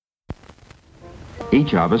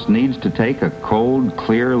Each of us needs to take a cold,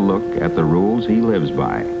 clear look at the rules he lives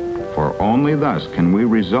by, for only thus can we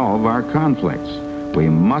resolve our conflicts. We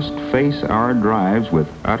must face our drives with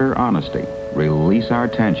utter honesty, release our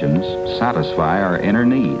tensions, satisfy our inner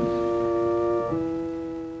needs.